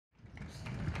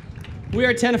We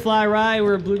are Tenafly Rye.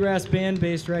 We're a bluegrass band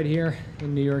based right here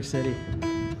in New York City,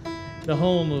 the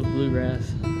home of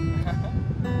bluegrass.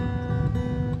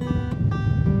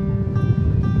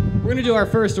 We're going to do our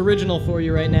first original for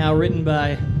you right now, written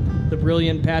by the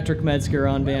brilliant Patrick Metzger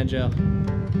on banjo.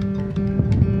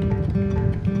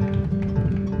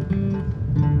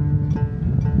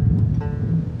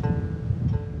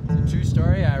 It's a true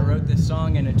story. I wrote this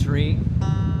song in a tree,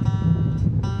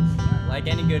 like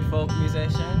any good folk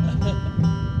musician.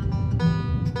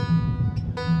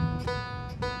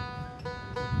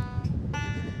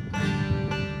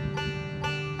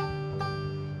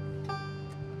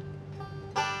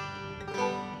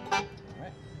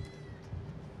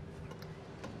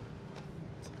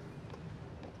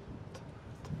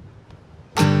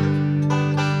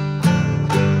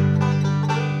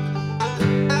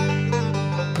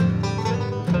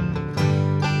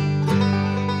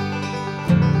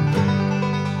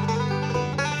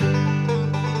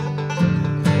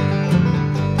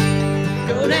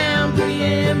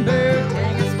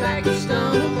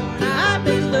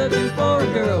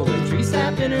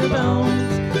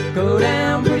 Go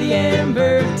down, pretty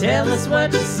amber, tell us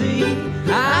what you see.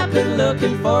 I've been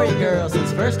looking for you, girl,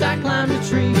 since first I climbed a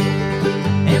tree.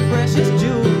 And precious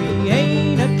jewelry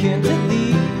ain't akin to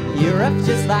thee. You're rough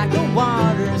just like the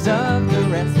waters of the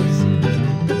restless sea.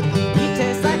 You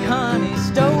taste like honey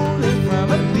stolen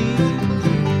from a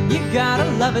bee. You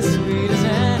gotta love as sweet as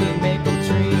any maple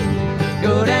tree.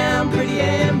 Go down, pretty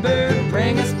amber,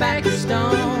 bring us back to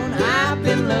stone. I've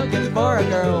been looking for a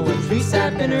girl with tree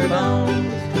sap in her bones.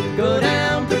 Go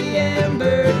down, pretty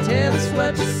amber, tell us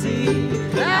what you see.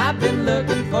 I've been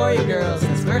looking for you, girl,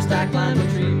 since first I climbed a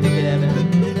tree. Pick it up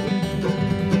and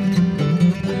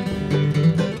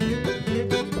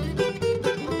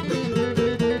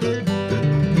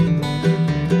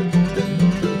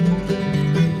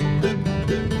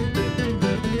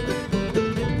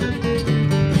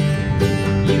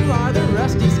you are the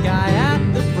rusty sky at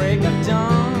the break of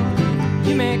dawn.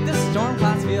 You make the storm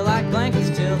clouds feel like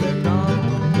blankets till they're gone.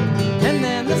 And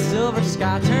then the silver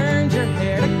sky turns your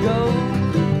hair to gold.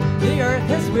 The earth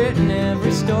has written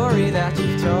every story that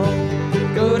you've told.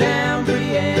 Go down,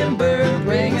 pretty amber,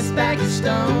 bring us back to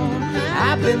stone.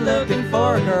 I've been looking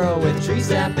for a girl with tree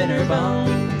sap in her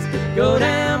bones. Go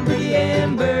down, pretty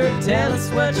amber, tell us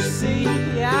what you see.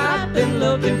 I've been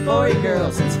looking for you,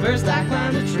 girl, since first I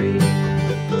climbed a tree.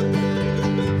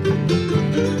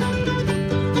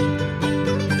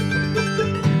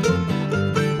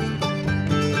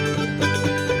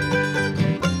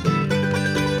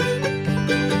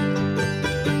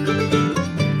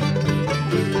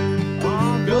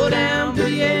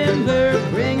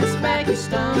 Bring us back to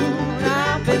stone.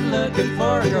 I've been looking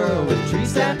for a girl with tree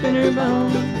sap in her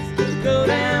bones. Go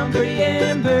down, pretty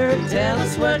amber, tell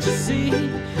us what you see.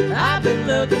 I've been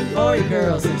looking for you,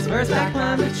 girl, since first I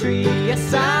climbed a tree.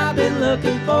 Yes, I've been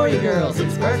looking for you, girl,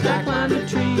 since first I climbed a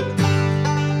tree.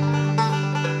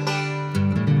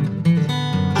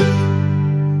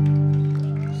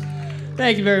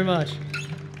 Thank you very much.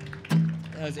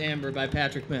 That was Amber by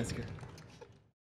Patrick Metzger.